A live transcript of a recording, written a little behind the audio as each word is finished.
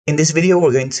In this video,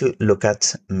 we're going to look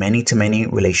at many-to-many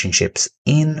relationships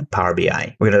in Power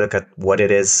BI. We're going to look at what it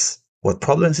is, what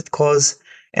problems it causes,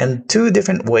 and 2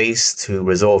 different ways to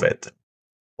resolve it.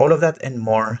 All of that and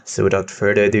more. So without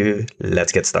further ado,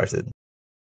 let's get started.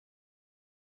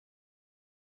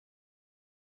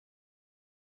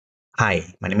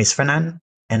 Hi, my name is Fernan,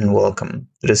 and welcome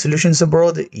to the Solutions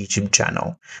Abroad YouTube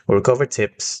channel, where we cover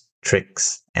tips,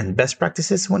 tricks, and best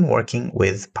practices when working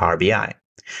with Power BI.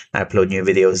 I upload new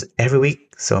videos every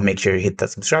week, so make sure you hit that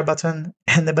subscribe button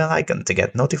and the bell icon to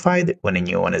get notified when a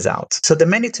new one is out. So the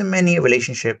many-to-many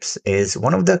relationships is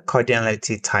one of the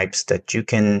cardinality types that you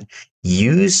can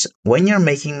use when you're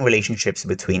making relationships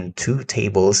between 2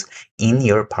 tables in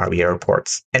your Power BI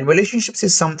reports. And relationships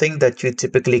is something that you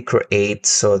typically create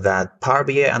so that Power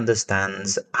BI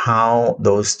understands how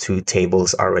those 2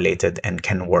 tables are related and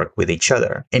can work with each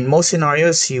other. In most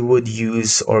scenarios, you would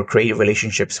use or create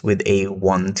relationships with a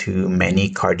one-to-many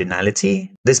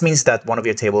cardinality. This means that one of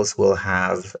your tables will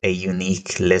have a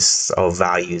unique list of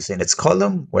values in its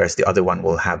column, whereas the other one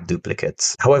will have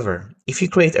duplicates. However, if you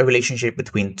create a relationship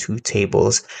between 2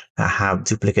 tables that have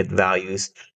duplicate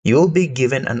values, you will be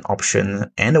given an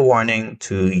option and a warning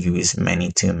to use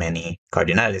many-to-many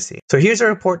cardinality. So here's a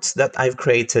report that I've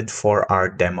created for our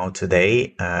demo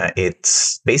today.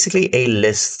 It's basically a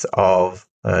list of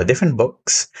different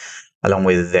books along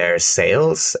with their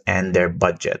sales and their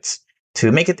budgets. To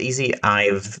make it easy,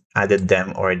 I've added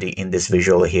them already in this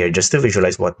visual here just to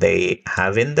visualize what they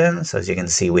have in them. So as you can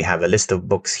see, we have a list of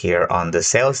books here on the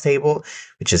sales table,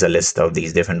 which is a list of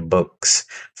these different books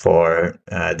for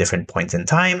different points in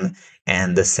time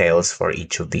and the sales for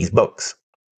each of these books.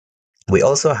 We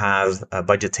also have a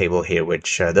budget table here,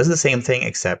 which does the same thing,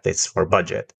 except it's for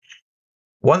budget.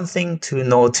 One thing to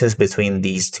notice between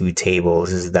these 2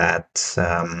 tables is that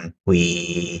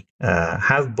we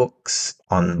have books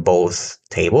on both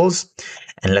tables.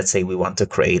 And let's say we want to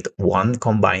create one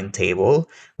combined table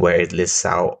where it lists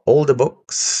out all the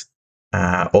books,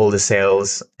 all the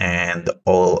sales, and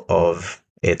all of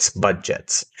its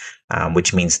budgets,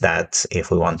 which means that if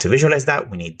we want to visualize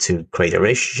that, we need to create a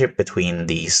relationship between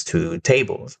these 2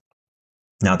 tables.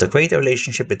 Now, to create a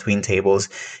relationship between tables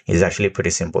is actually pretty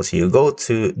simple. So you go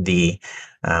to the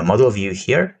model view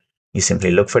here. You simply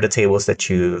look for the tables that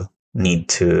you need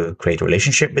to create a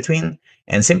relationship between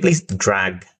and simply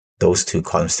drag those 2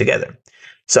 columns together.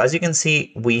 So as you can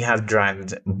see, we have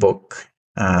dragged book,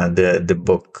 the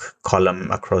book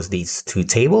column across these 2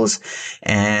 tables.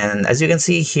 And as you can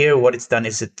see here, what it's done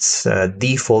is it's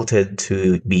defaulted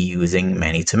to be using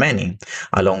many-to-many,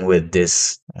 along with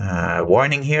this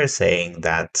warning here saying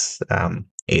that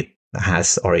it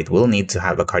has or it will need to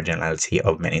have a cardinality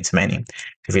of many-to-many.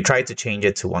 If you try to change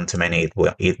it to one-to-many,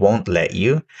 it won't let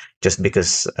you, just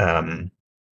because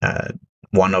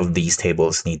one of these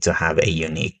tables need to have a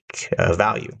unique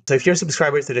value. So if you're a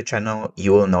subscriber to the channel,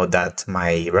 you will know that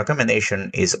my recommendation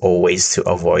is always to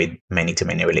avoid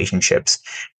many-to-many relationships.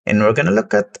 And we're going to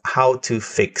look at how to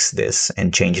fix this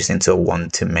and change this into a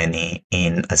one-to-many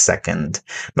in a second.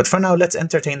 But for now, let's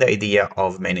entertain the idea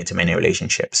of many-to-many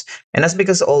relationships. And that's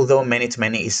because although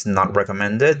many-to-many is not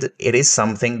recommended, it is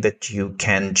something that you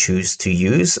can choose to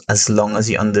use as long as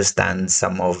you understand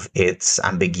some of its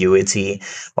ambiguity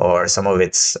or some of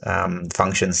its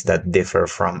functions that differ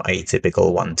from a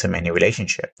typical one-to-many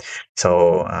relationship.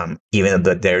 So even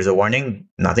though there's a warning,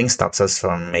 nothing stops us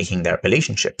from making that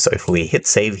relationship. So if we hit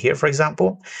save here, for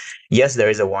example, yes, there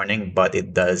is a warning, but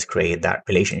it does create that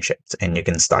relationship and you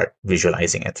can start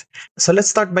visualizing it. So let's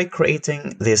start by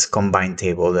creating this combined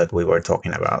table that we were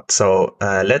talking about. So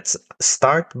let's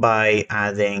start by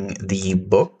adding the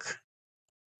book.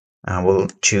 We'll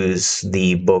choose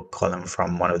the book column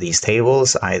from one of these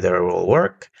tables. Either will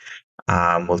work.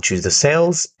 We'll choose the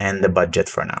sales and the budget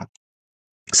for now.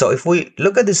 So if we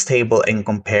look at this table and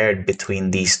compare it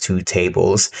between these 2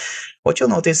 tables, what you'll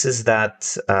notice is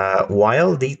that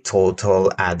while the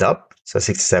total add up, so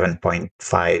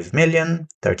 67.5 million,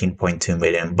 13.2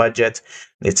 million budget,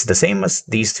 it's the same as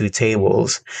these 2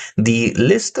 tables, the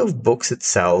list of books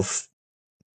itself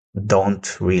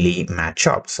don't really match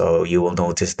up. So you will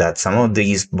notice that some of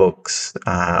these books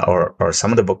or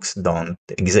some of the books don't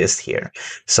exist here.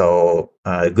 So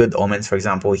Good Omens, for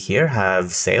example, here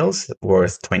have sales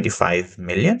worth 25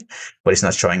 million, but it's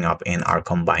not showing up in our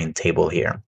combined table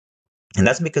here. And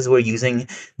that's because we're using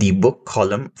the book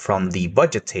column from the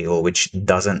budget table, which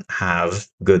doesn't have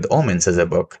Good Omens as a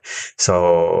book.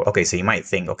 So, okay, so you might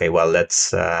think, okay, well,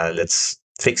 let's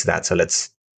fix that. So let's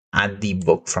add the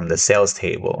book from the sales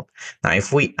table. Now,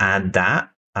 if we add that,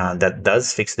 that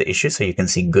does fix the issue, so you can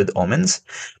see good omens.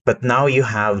 But now you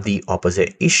have the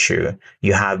opposite issue.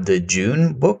 You have the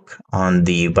June book on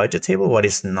the budget table, what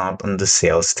is not on the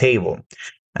sales table.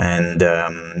 And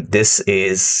this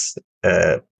is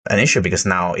an issue because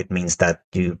now it means that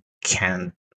you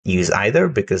can't use either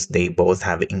because they both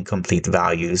have incomplete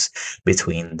values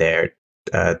between their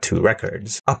two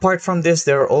records. Apart from this,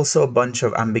 there are also a bunch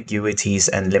of ambiguities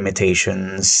and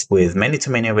limitations with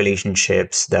many-to-many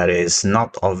relationships that is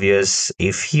not obvious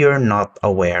if you're not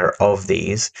aware of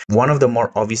these. One of the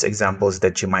more obvious examples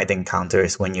that you might encounter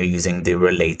is when you're using the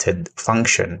related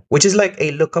function, which is like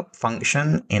a lookup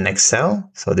function in Excel.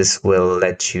 So this will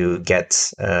let you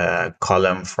get a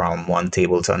column from one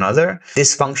table to another.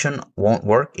 This function won't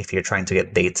work if you're trying to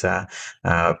get data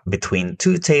between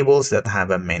two tables that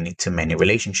have a many-to-many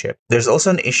relationship. There's also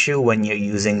an issue when you're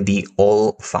using the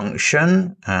all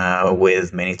function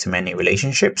with many-to-many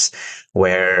relationships,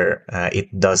 where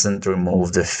it doesn't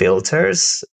remove the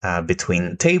filters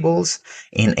between tables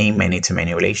in a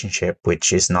many-to-many relationship,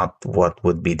 which is not what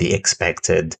would be the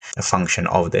expected function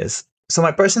of this. So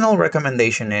my personal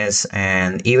recommendation is,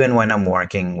 and even when I'm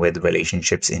working with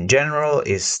relationships in general,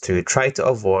 is to try to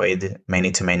avoid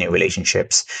many-to-many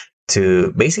relationships,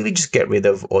 to basically just get rid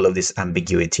of all of this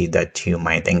ambiguity that you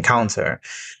might encounter,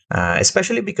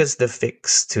 especially because the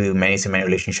fix to many-to-many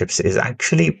relationships is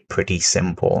actually pretty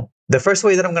simple. The first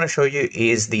way that I'm going to show you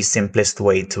is the simplest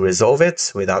way to resolve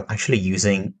it without actually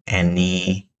using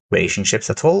any relationships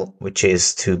at all, which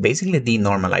is to basically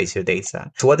denormalize your data.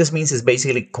 So what this means is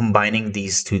basically combining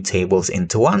these two tables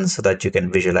into one so that you can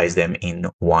visualize them in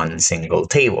one single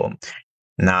table.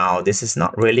 Now, this is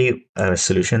not really a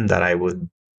solution that I would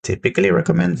typically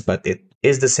recommend, but it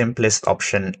is the simplest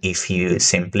option if you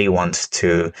simply want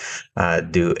to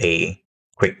do a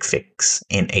quick fix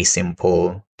in a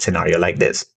simple scenario like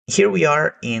this. Here we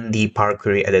are in the Power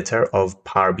Query editor of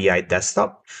Power BI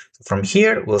Desktop. From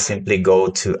here, we'll simply go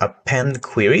to Append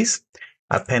Queries.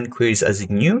 Append Queries as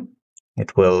new.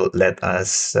 It will let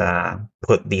us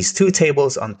put these two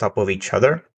tables on top of each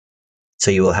other.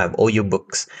 So you will have all your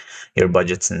books, your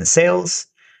budgets and sales,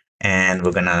 and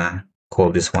we're gonna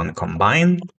call this one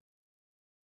combined.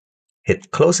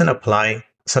 Hit close and apply.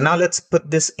 So now let's put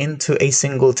this into a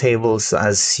single table. So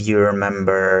as you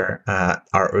remember,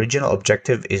 our original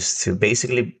objective is to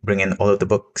basically bring in all of the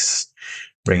books,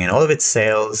 bring in all of its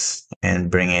sales,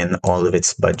 and bring in all of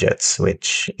its budgets,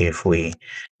 which if we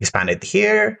expand it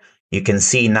here, you can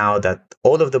see now that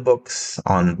all of the books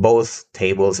on both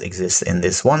tables exist in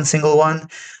this one single one,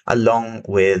 along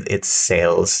with its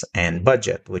sales and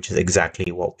budget, which is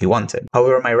exactly what we wanted.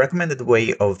 However, my recommended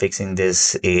way of fixing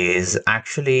this is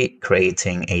actually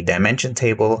creating a dimension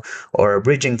table or a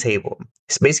bridging table.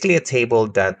 It's basically a table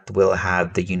that will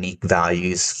have the unique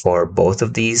values for both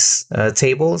of these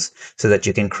tables so that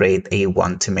you can create a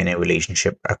one-to-many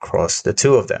relationship across the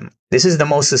two of them. This is the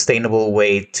most sustainable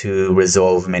way to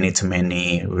resolve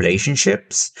many-to-many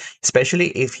relationships,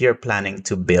 especially if you're planning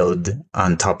to build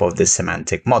on top of this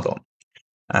semantic model.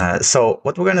 So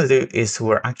what we're going to do is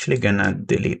we're actually going to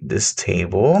delete this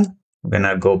table. We're going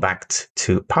to go back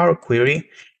to Power Query,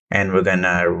 and we're going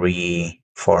to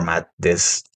reformat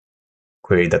this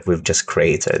query that we've just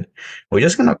created. We're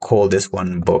just going to call this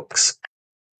one books.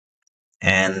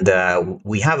 And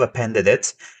we have appended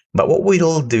it. But what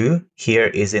we'll do here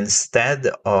is, instead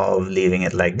of leaving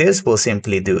it like this, we'll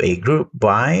simply do a group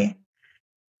by,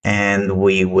 and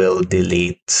we will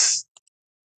delete,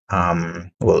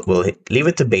 we'll leave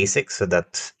it to basic so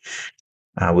that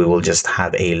we will just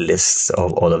have a list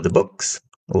of all of the books.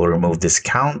 We'll remove this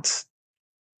count.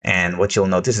 And what you'll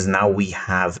notice is now we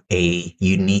have a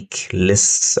unique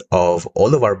list of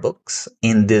all of our books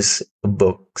in this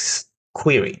books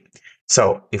query.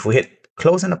 So if we hit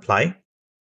close and apply,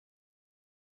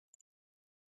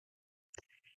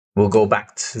 we'll go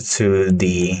back to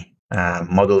the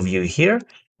model view here.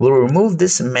 We'll remove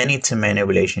this many-to-many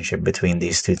relationship between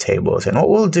these two tables. And what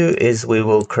we'll do is we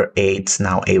will create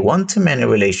now a one-to-many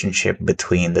relationship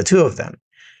between the two of them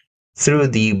through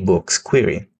the books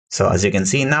query. So as you can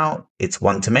see now, it's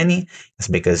one-to-many. That's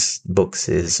because books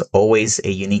is always a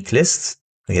unique list.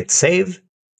 We hit save,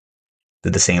 do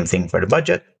the same thing for the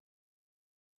budget,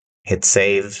 hit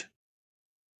save.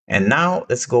 And now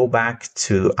let's go back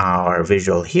to our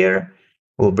visual here.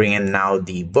 We'll bring in now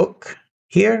the book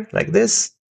here like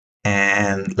this,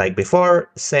 and like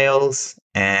before, sales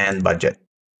and budget.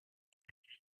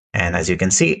 And as you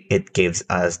can see, it gives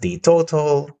us the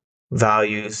total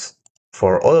values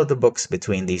for all of the books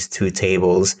between these two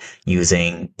tables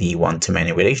using the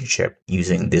one-to-many relationship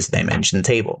using this dimension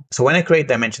table. So when I create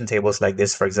dimension tables like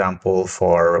this, for example,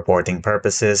 for reporting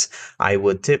purposes, I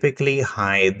would typically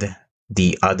hide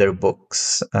the other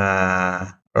books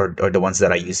or the ones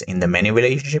that I use in the many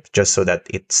relationship, just so that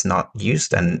it's not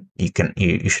used and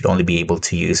you should only be able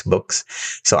to use books.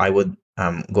 So I would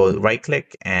go right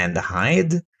click and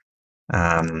hide.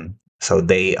 So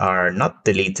they are not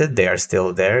deleted, they are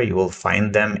still there. You will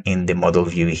find them in the model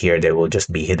view here. They will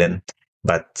just be hidden.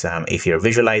 But if you're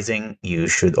visualizing, you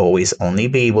should always only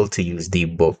be able to use the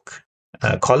book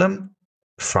column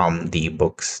from the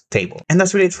books table. And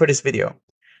that's really it for this video.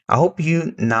 I hope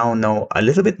you now know a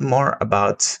little bit more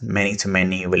about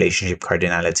many-to-many relationship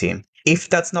cardinality. If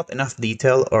that's not enough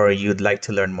detail or you'd like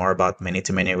to learn more about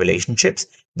many-to-many relationships,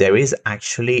 there is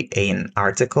actually an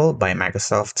article by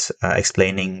Microsoft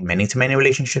explaining many-to-many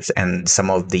relationships and some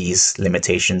of these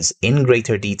limitations in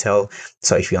greater detail.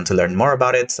 So if you want to learn more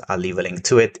about it, I'll leave a link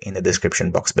to it in the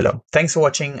description box below. Thanks for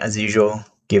watching. As usual,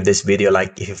 give this video a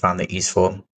like if you found it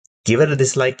useful. Give it a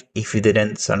dislike if you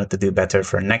didn't, so I know to do better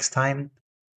for next time.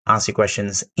 Ask your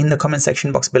questions in the comment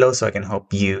section box below so I can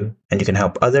help you and you can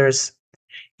help others.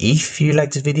 If you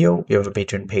like this video, we have a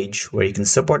Patreon page where you can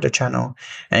support the channel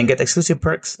and get exclusive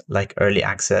perks like early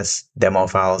access, demo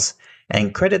files,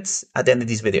 and credits at the end of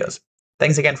these videos.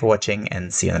 Thanks again for watching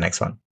and see you in the next one.